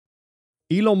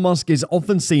Elon Musk is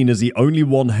often seen as the only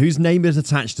one whose name is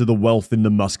attached to the wealth in the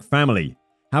Musk family.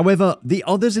 However, the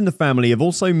others in the family have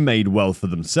also made wealth for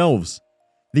themselves.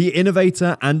 The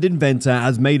innovator and inventor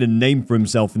has made a name for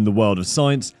himself in the world of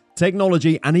science,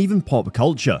 technology, and even pop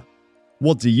culture.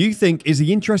 What do you think is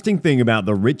the interesting thing about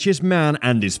the richest man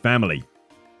and his family?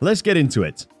 Let's get into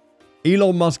it.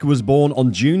 Elon Musk was born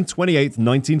on June 28,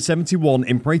 1971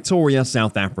 in Pretoria,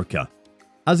 South Africa.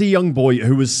 As a young boy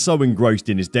who was so engrossed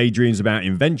in his daydreams about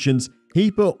inventions,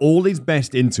 he put all his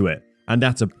best into it, and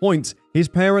at a point, his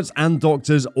parents and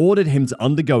doctors ordered him to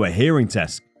undergo a hearing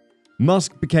test.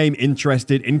 Musk became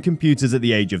interested in computers at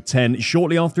the age of 10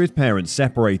 shortly after his parents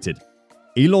separated.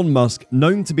 Elon Musk,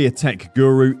 known to be a tech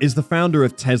guru, is the founder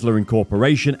of Tesla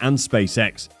Incorporation and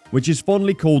SpaceX, which is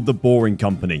fondly called the Boring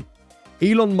Company.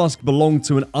 Elon Musk belonged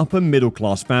to an upper middle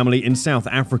class family in South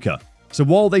Africa, so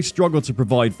while they struggled to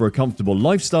provide for a comfortable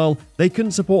lifestyle, they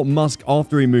couldn't support Musk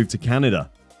after he moved to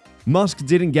Canada. Musk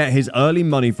didn't get his early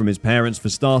money from his parents for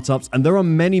startups, and there are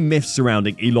many myths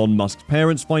surrounding Elon Musk's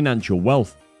parents' financial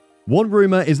wealth. One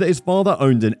rumor is that his father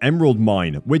owned an emerald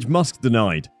mine, which Musk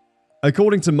denied.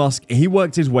 According to Musk, he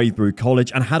worked his way through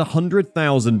college and had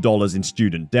 $100,000 in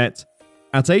student debt.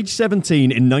 At age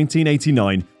 17 in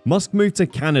 1989, Musk moved to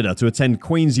Canada to attend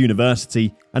Queen's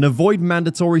University and avoid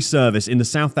mandatory service in the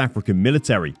South African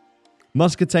military.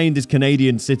 Musk attained his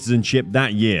Canadian citizenship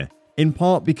that year, in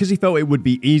part because he felt it would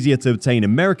be easier to obtain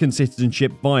American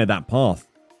citizenship via that path.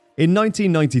 In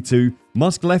 1992,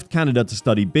 Musk left Canada to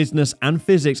study business and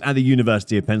physics at the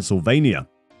University of Pennsylvania.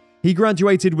 He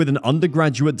graduated with an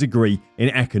undergraduate degree in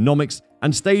economics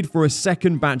and stayed for a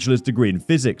second bachelor's degree in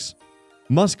physics.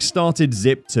 Musk started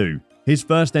Zip2, his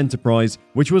first enterprise,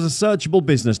 which was a searchable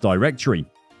business directory.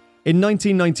 In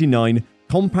 1999,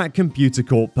 Compaq Computer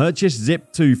Corp purchased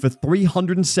Zip2 for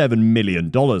 $307 million.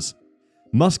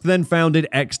 Musk then founded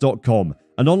X.com,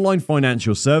 an online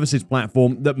financial services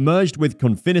platform that merged with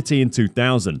Confinity in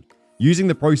 2000, using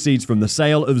the proceeds from the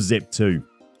sale of Zip2.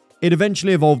 It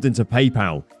eventually evolved into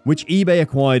PayPal, which eBay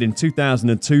acquired in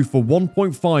 2002 for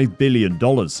 $1.5 billion.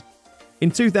 In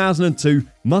 2002,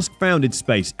 Musk founded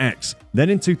SpaceX,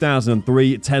 then in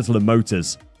 2003, Tesla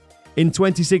Motors. In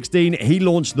 2016, he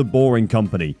launched the Boring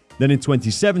Company, then in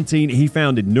 2017, he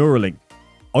founded Neuralink.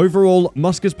 Overall,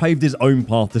 Musk has paved his own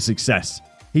path to success.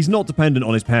 He's not dependent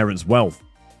on his parents' wealth.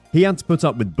 He had to put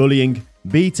up with bullying,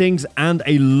 beatings, and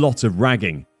a lot of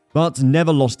ragging, but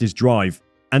never lost his drive.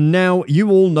 And now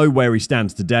you all know where he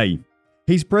stands today.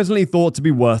 He's presently thought to be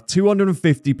worth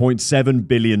 $250.7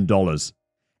 billion.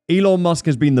 Elon Musk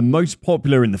has been the most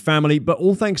popular in the family, but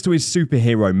all thanks to his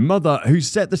superhero mother, who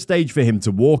set the stage for him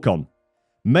to walk on.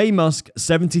 Mae Musk,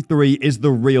 73, is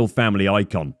the real family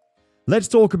icon. Let's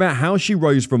talk about how she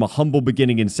rose from a humble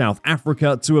beginning in South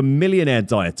Africa to a millionaire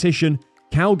dietitian,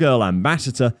 cowgirl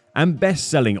ambassador, and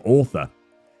best-selling author.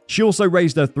 She also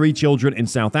raised her 3 children in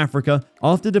South Africa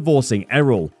after divorcing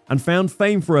Errol and found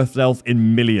fame for herself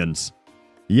in millions.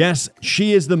 Yes,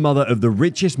 she is the mother of the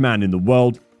richest man in the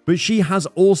world, but she has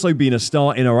also been a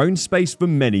star in her own space for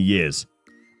many years.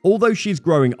 Although she's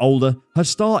growing older, her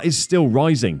star is still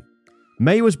rising.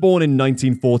 Mae was born in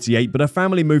 1948, but her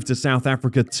family moved to South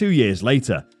Africa 2 years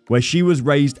later, where she was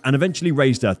raised and eventually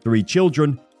raised her 3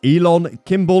 children, Elon,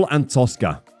 Kimball, and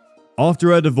Tosca. After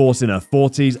her divorce in her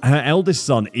 40s, her eldest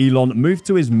son Elon moved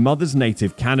to his mother's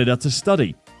native Canada to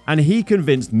study, and he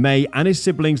convinced Mae and his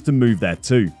siblings to move there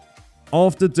too.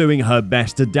 After doing her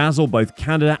best to dazzle both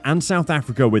Canada and South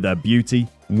Africa with her beauty,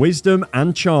 wisdom,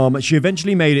 and charm, she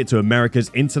eventually made it to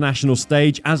America's international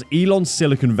stage as Elon's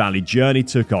Silicon Valley journey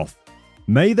took off.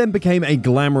 Mae then became a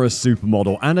glamorous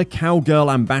supermodel and a cowgirl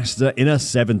ambassador in her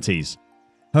 70s.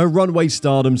 Her runway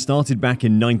stardom started back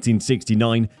in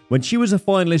 1969 when she was a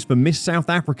finalist for Miss South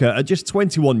Africa at just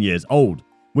 21 years old,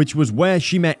 which was where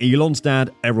she met Elon's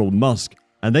dad, Elon Musk,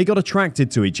 and they got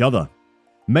attracted to each other.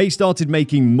 Mae started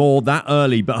making more that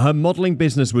early, but her modeling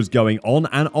business was going on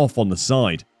and off on the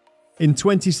side. In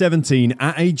 2017,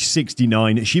 at age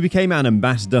 69, she became an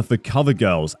ambassador for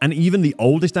CoverGirls and even the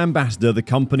oldest ambassador the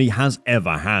company has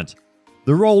ever had.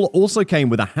 The role also came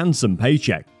with a handsome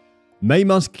paycheck. Mae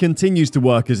Musk continues to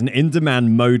work as an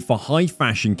in-demand mode for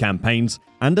high-fashion campaigns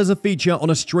and as a feature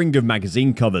on a string of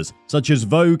magazine covers, such as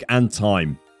Vogue and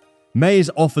Time. Mae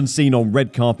is often seen on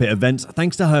red carpet events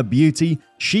thanks to her beauty,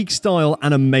 chic style,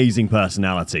 and amazing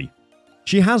personality.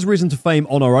 She has risen to fame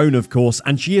on her own, of course,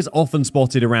 and she is often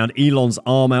spotted around Elon's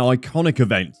arm at iconic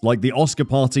events like the Oscar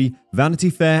Party, Vanity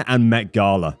Fair, and Met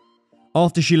Gala.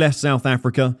 After she left South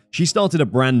Africa, she started a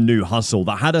brand new hustle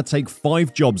that had her take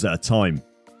 5 jobs at a time.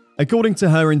 According to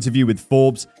her interview with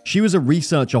Forbes, she was a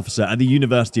research officer at the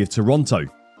University of Toronto.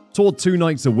 taught 2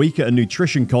 nights a week at a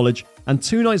nutrition college, and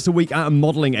 2 nights a week at a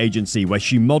modeling agency where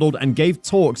she modeled and gave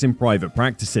talks in private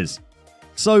practices.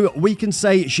 So we can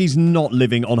say she's not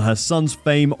living on her son's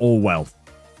fame or wealth.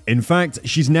 In fact,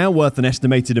 she's now worth an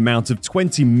estimated amount of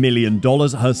 $20 million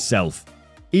herself.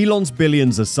 Elon's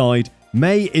billions aside,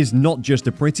 May is not just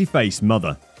a pretty-faced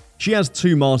mother. She has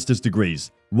 2 master's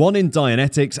degrees, one in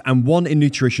Dianetics and one in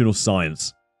nutritional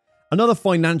science. Another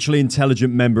financially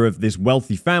intelligent member of this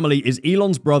wealthy family is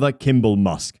Elon's brother Kimball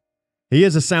Musk. He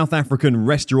is a South African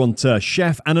restaurateur,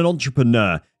 chef, and an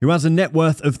entrepreneur who has a net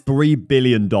worth of $3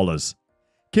 billion.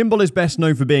 Kimball is best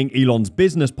known for being Elon's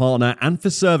business partner and for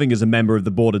serving as a member of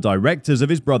the board of directors of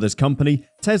his brother's company,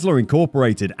 Tesla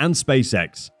Incorporated, and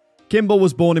SpaceX. Kimball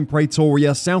was born in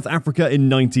Pretoria, South Africa in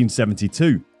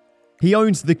 1972. He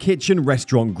owns the Kitchen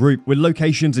Restaurant Group with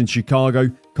locations in Chicago,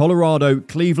 Colorado,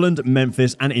 Cleveland,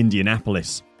 Memphis, and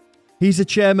Indianapolis. He's a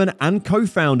chairman and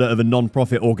co-founder of a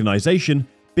non-profit organization,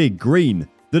 Big Green,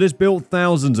 that has built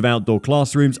thousands of outdoor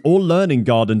classrooms or learning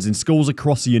gardens in schools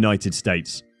across the United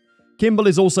States. Kimball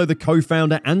is also the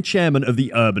co-founder and chairman of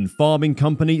the urban farming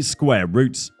company Square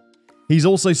Roots. He's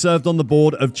also served on the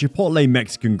board of Chipotle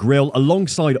Mexican Grill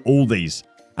alongside Aldi's,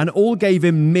 and all gave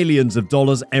him millions of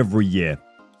dollars every year.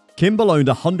 Kimball owned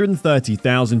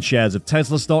 130,000 shares of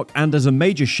Tesla stock, and as a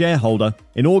major shareholder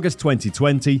in August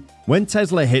 2020, when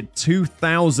Tesla hit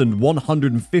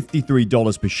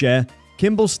 $2,153 per share,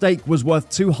 Kimball's stake was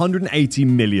worth $280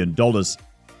 million.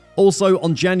 Also,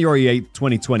 on January 8,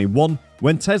 2021,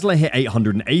 when Tesla hit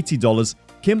 $880,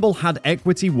 Kimball had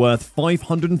equity worth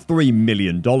 $503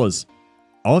 million.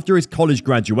 After his college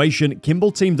graduation,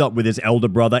 Kimball teamed up with his elder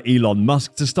brother Elon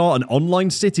Musk to start an online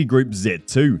city group,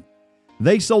 Zit2.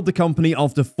 They sold the company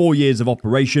after 4 years of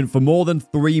operation for more than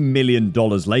 $3 million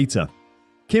later.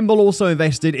 Kimball also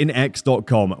invested in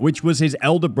X.com, which was his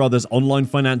elder brother's online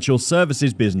financial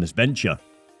services business venture.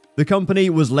 The company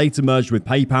was later merged with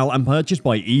PayPal and purchased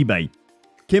by eBay.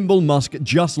 Kimball Musk,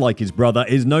 just like his brother,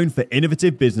 is known for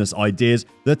innovative business ideas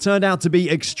that turned out to be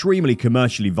extremely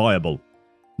commercially viable.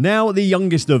 Now, the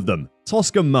youngest of them,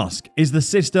 Tosca Musk, is the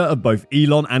sister of both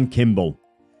Elon and Kimball.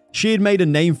 She had made a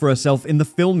name for herself in the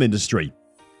film industry.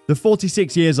 The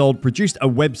 46-year-old produced a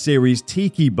web series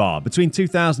Tiki Bar between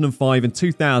 2005 and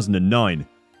 2009,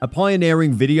 a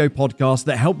pioneering video podcast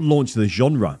that helped launch the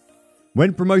genre.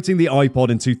 When promoting the iPod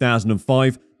in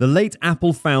 2005, the late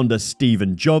Apple founder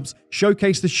Steve Jobs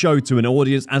showcased the show to an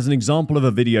audience as an example of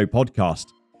a video podcast.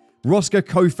 Rosca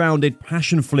co-founded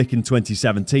Passionflick in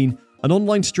 2017, an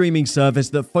online streaming service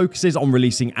that focuses on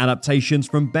releasing adaptations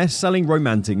from best-selling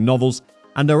romantic novels,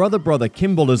 and her other brother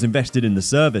Kimball has invested in the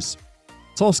service.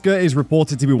 Tosca is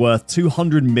reported to be worth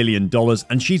 $200 million,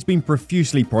 and she's been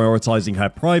profusely prioritizing her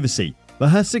privacy, but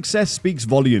her success speaks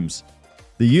volumes.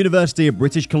 The University of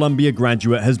British Columbia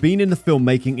graduate has been in the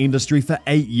filmmaking industry for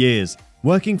 8 years,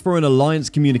 working for an Alliance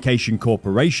Communication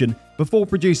Corporation before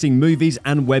producing movies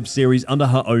and web series under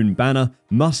her own banner,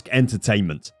 Musk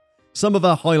Entertainment. Some of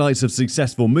her highlights of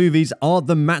successful movies are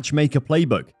The Matchmaker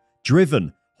Playbook,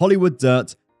 Driven, Hollywood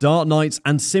Dirt, Dark Knights,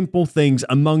 and Simple Things,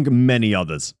 among many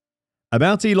others.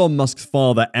 About Elon Musk's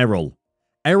father, Errol.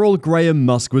 Errol Graham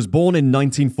Musk was born in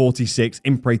 1946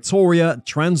 in Pretoria,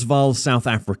 Transvaal, South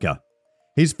Africa.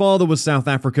 His father was South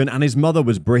African and his mother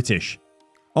was British.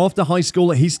 After high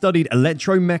school, he studied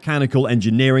electromechanical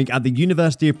engineering at the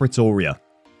University of Pretoria.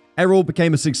 Errol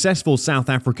became a successful South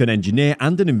African engineer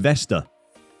and an investor.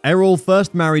 Errol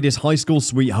first married his high school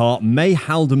sweetheart, May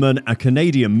Haldeman, a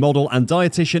Canadian model and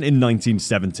dietitian, in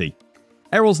 1970.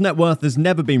 Errol's net worth has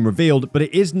never been revealed, but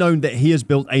it is known that he has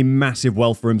built a massive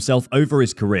wealth for himself over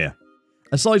his career.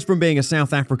 Aside from being a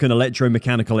South African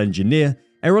electromechanical engineer,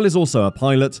 Errol is also a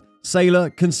pilot, sailor,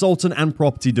 consultant, and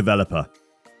property developer.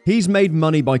 He's made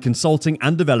money by consulting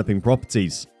and developing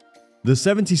properties. The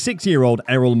 76-year-old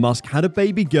Errol Musk had a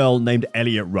baby girl named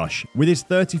Elliot Rush with his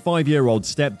 35-year-old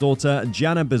stepdaughter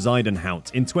Jana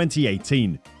Bezaidenhout in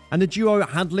 2018, and the duo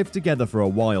had lived together for a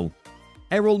while.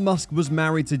 Errol Musk was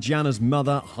married to Jana's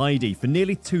mother, Heidi, for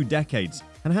nearly 2 decades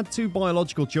and had 2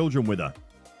 biological children with her.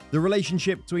 The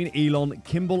relationship between Elon,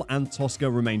 Kimball, and Tosca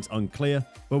remains unclear,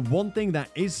 but one thing that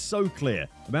is so clear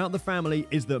about the family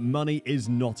is that money is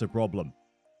not a problem.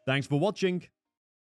 Thanks for watching.